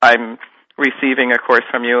what I'm receiving, of course,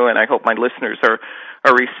 from you, and I hope my listeners are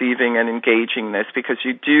receiving and engaging this, because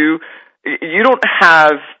you don't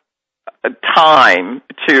have time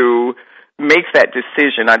to make that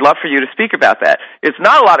decision. I'd love for you to speak about that. It's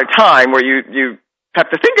not a lot of time where you have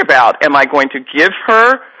to think about, am I going to give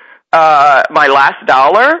her my last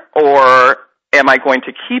 $1, or am I going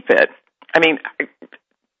to keep it? I mean,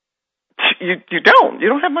 you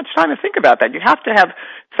don't have much time to think about that. You have to have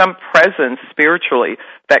some presence spiritually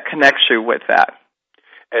that connects you with that.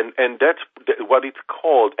 And that's what it's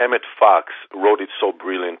called. Emmett Fox wrote it so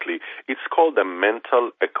brilliantly. It's called the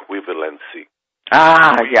mental equivalency.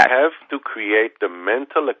 We have to create the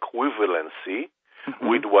mental equivalency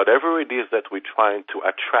with whatever it is that we're trying to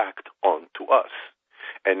attract onto us.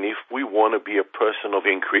 And if we want to be a person of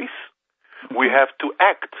increase, we have to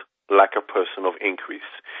act like a person of increase.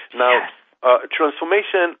 Now,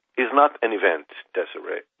 transformation is not an event,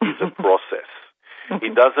 Desiree. It's a process.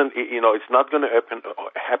 It doesn't, it's not going to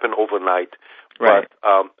happen overnight. Right.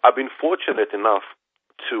 But I've been fortunate enough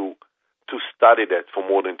to study that for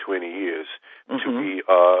more than 20 years, to be,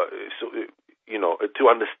 to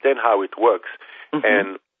understand how it works.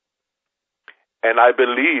 And I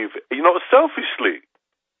believe, selfishly,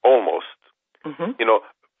 almost,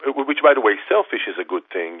 which, by the way, selfish is a good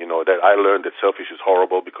thing, that I learned that selfish is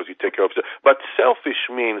horrible because you take care of yourself. But selfish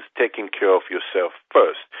means taking care of yourself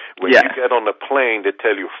first. When you get on a plane, they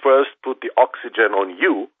tell you first put the oxygen on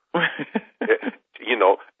you.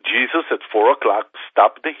 Jesus at 4:00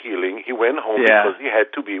 stopped the healing. He went home because he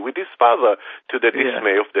had to be with his Father, to the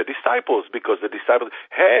dismay of the disciples, because the disciples,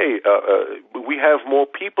 we have more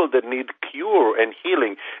people that need cure and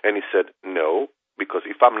healing. And he said, no, because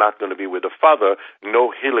if I'm not going to be with the Father,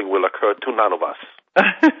 no healing will occur to none of us.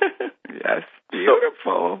 Yes,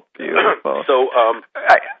 beautiful. So,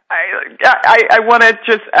 I want to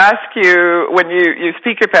just ask you, when you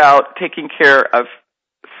speak about taking care of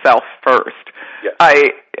self first,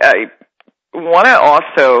 I want to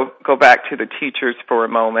also go back to the teachers for a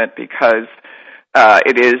moment, because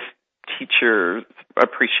it is Teachers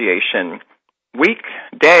Appreciation Week,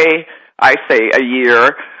 day, I say a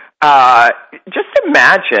year. Just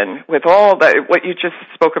imagine, with all what you just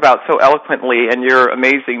spoke about so eloquently in your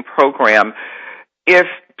amazing program, if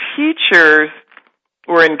teachers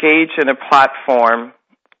were engaged in a platform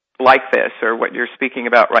like this, or what you're speaking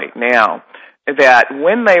about right now, that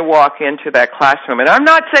when they walk into that classroom, and I'm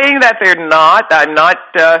not saying that they're not, I'm not,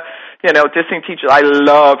 dissing teachers. I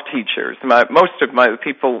love teachers. Most of my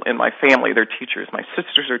people in my family, they're teachers. My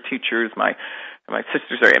sisters are teachers. My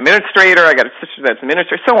sisters are administrator. I got a sister that's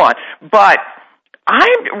administrator, so on. But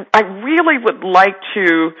I really would like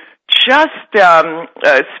to just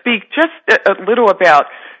speak just a little about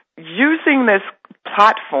using this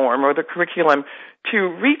platform or the curriculum to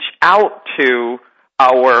reach out to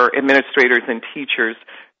our administrators and teachers,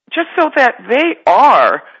 just so that they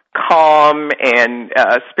are calm and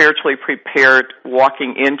spiritually prepared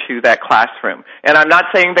walking into that classroom. And I'm not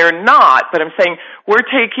saying they're not, but I'm saying we're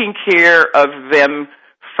taking care of them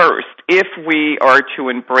first. If we are to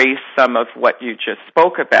embrace some of what you just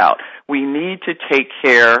spoke about, we need to take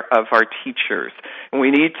care of our teachers. And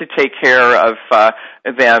we need to take care of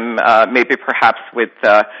them, maybe perhaps with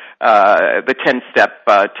the 10-step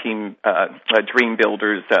team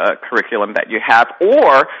Dreambuilder's curriculum that you have,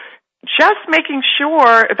 or just making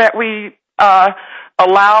sure that we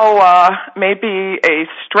allow maybe a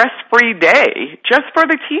stress-free day just for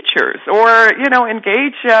the teachers, or,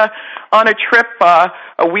 engage on a trip,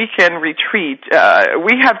 a weekend retreat.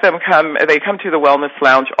 We have them they come to the Wellness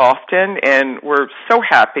Lounge often, and we're so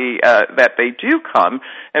happy that they do come,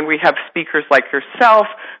 and we have speakers like yourself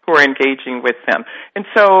who are engaging with them. And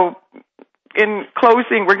so, in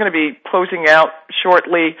closing, we're going to be closing out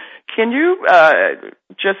shortly. Can you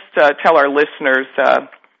just tell our listeners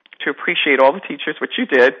to appreciate all the teachers, which you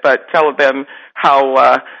did, but tell them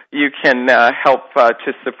how you can help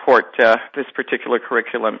to support this particular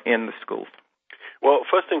curriculum in the schools? Well,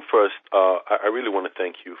 first thing first, I really want to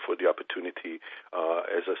thank you for the opportunity.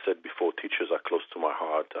 As I said before, teachers are close to my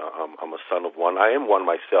heart. I'm a son of one. I am one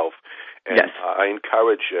myself. And I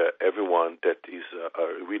encourage everyone that is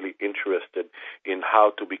really interested in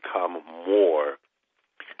how to become more.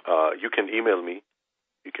 You can email me.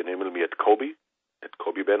 You can email me at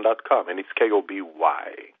KobyBen.com, and it's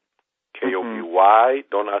KoBy. KoBy.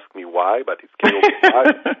 Don't ask me why, but it's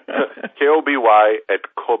KoBy. KoBy at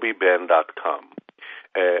KobyBen.com.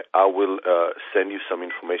 I will send you some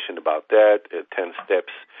information about that, 10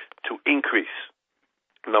 steps to increase,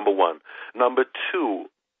 number one. Number two,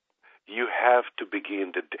 you have to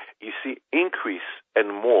begin you see, increase and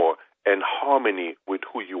more and harmony with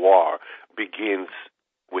who you are begins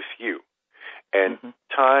with you. And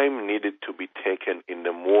time needed to be taken in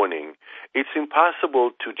the morning. It's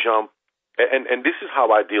impossible to jump, and this is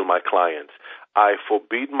how I deal with my clients. I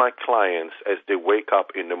forbid my clients as they wake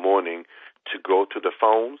up in the morning to go to the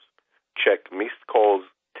phones, check missed calls,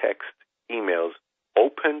 text, emails,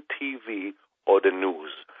 open TV, or the news.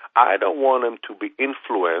 I don't want them to be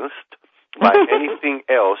influenced by anything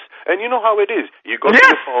else. And you know how it is. You go to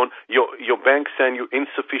the phone, your bank send you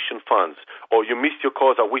insufficient funds, or you missed your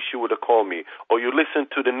calls, I wish you would have called me, or you listen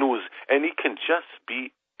to the news, and it can just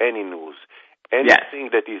be any news. Anything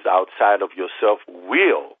that is outside of yourself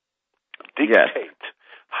will dictate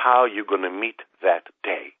how you're going to meet that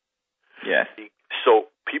day. Yes. So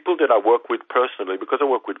people that I work with personally, because I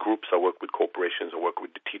work with groups, I work with corporations, I work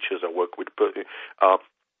with the teachers, I work with,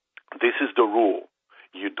 this is the rule.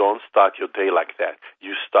 you don't start your day like that.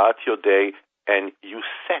 You start your day and you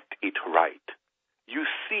set it right. You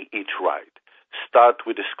see it right. Start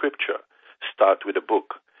with the scripture. Start with a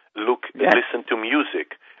book. Listen to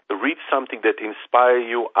music. Read something that inspires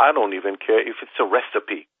you. I don't even care if it's a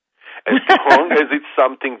recipe, as long as it's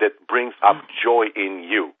something that brings up joy in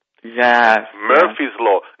you. Yes. Murphy's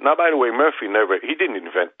Law. Now, by the way, he didn't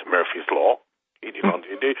invent Murphy's Law. He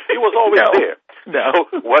was always there. No.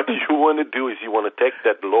 So what you want to do is you want to take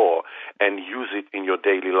that law and use it in your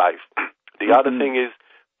daily life. The other thing is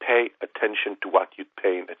pay attention to what you're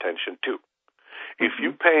paying attention to. If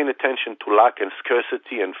you're paying attention to lack and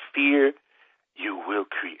scarcity and fear, you will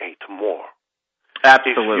create more.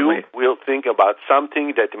 Absolutely. If you will think about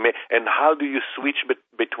something that and how do you switch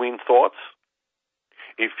between thoughts?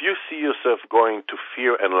 If you see yourself going to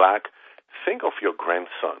fear and lack, think of your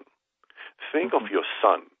grandson. Think of your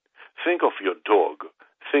son. Think of your dog.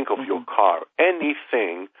 Think of your car.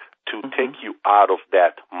 Anything to take you out of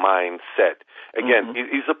that mindset. Again, it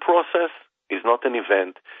is a process. It's not an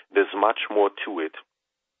event. There's much more to it.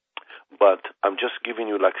 But I'm just giving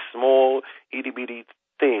you like small, itty-bitty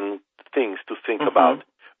things to think about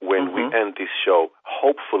when we end this show.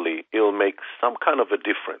 Hopefully, it'll make some kind of a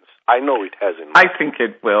difference. I know it has in mind. I think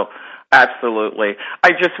it will. Absolutely.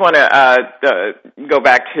 I just want to go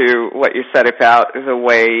back to what you said about the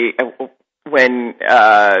way when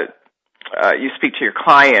you speak to your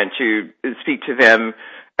client, you speak to them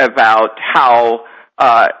about how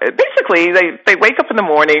basically they wake up in the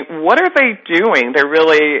morning. What are they doing? They're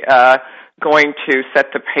really going to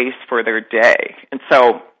set the pace for their day. And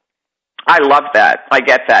so I love that. I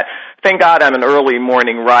get that. Thank God I'm an early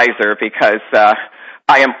morning riser because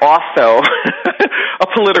I am also a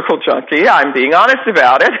political junkie. I'm being honest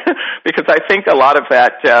about it because I think a lot of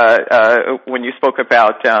that, when you spoke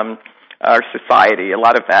about our society, a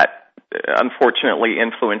lot of that unfortunately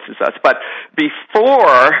influences us. But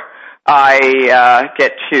before I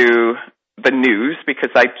get to the news,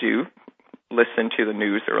 because I do listen to the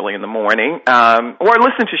news early in the morning, or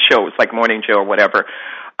listen to shows like Morning Joe or whatever,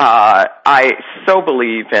 I so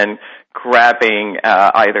believe in grabbing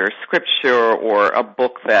either scripture or a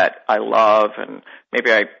book that I love, and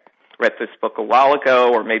maybe I read this book a while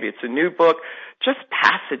ago, or maybe it's a new book, just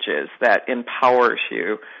passages that empowers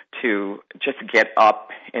you to just get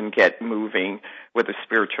up and get moving with a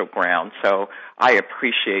spiritual ground. So I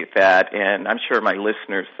appreciate that, and I'm sure my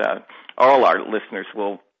listeners, all our listeners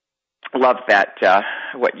will love that,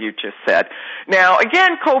 what you just said. Now,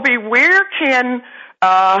 again, Koby, where can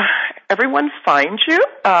everyone find you?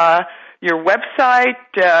 Your website,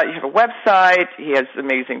 you have a website, he has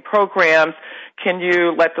amazing programs. Can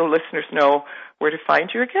you let the listeners know where to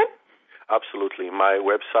find you again? Absolutely. My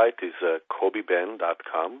website is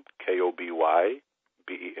KobyBen.com, KobyBen,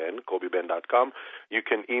 KobyBen.com. You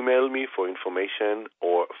can email me for information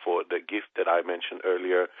or for the gift that I mentioned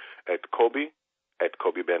earlier at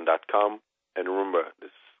KobyBen.com. And remember,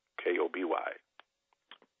 this is KoBy.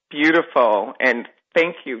 Beautiful. And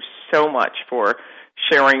thank you so much for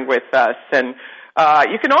sharing with us. And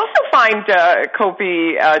you can also find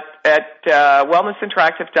Koby at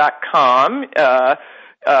wellnessinteractive.com.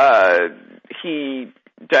 He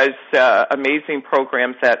does amazing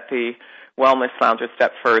programs at the Wellness Lounge a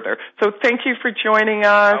step further. So thank you for joining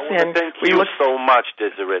us. Thank you so much,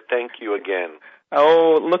 Desiree. Thank you again.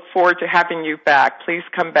 Oh, look forward to having you back. Please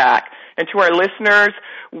come back. And to our listeners,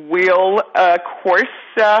 we'll, of course,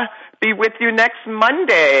 be with you next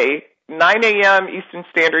Monday, 9 a.m. Eastern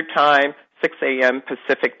Standard Time, 6 a.m.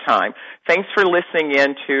 Pacific Time. Thanks for listening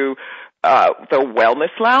in to the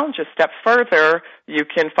Wellness Lounge a step further. You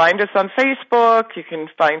can find us on Facebook. You can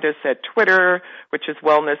find us at Twitter, which is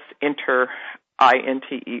Wellness Inter,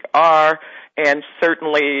 INTER. And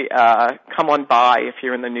certainly come on by if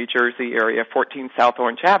you're in the New Jersey area, 14 South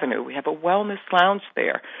Orange Avenue. We have a Wellness Lounge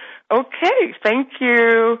there. Okay, thank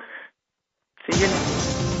you. See you next.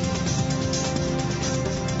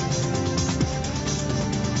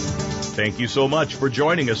 Thank you so much for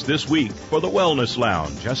joining us this week for the Wellness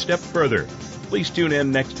Lounge. A step further. Please tune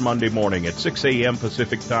in next Monday morning at 6 a.m.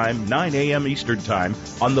 Pacific Time, 9 a.m. Eastern Time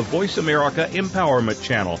on the Voice America Empowerment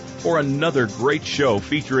Channel for another great show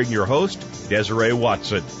featuring your host, Desiree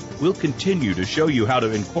Watson. We'll continue to show you how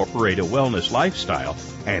to incorporate a wellness lifestyle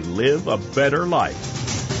and live a better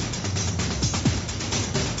life.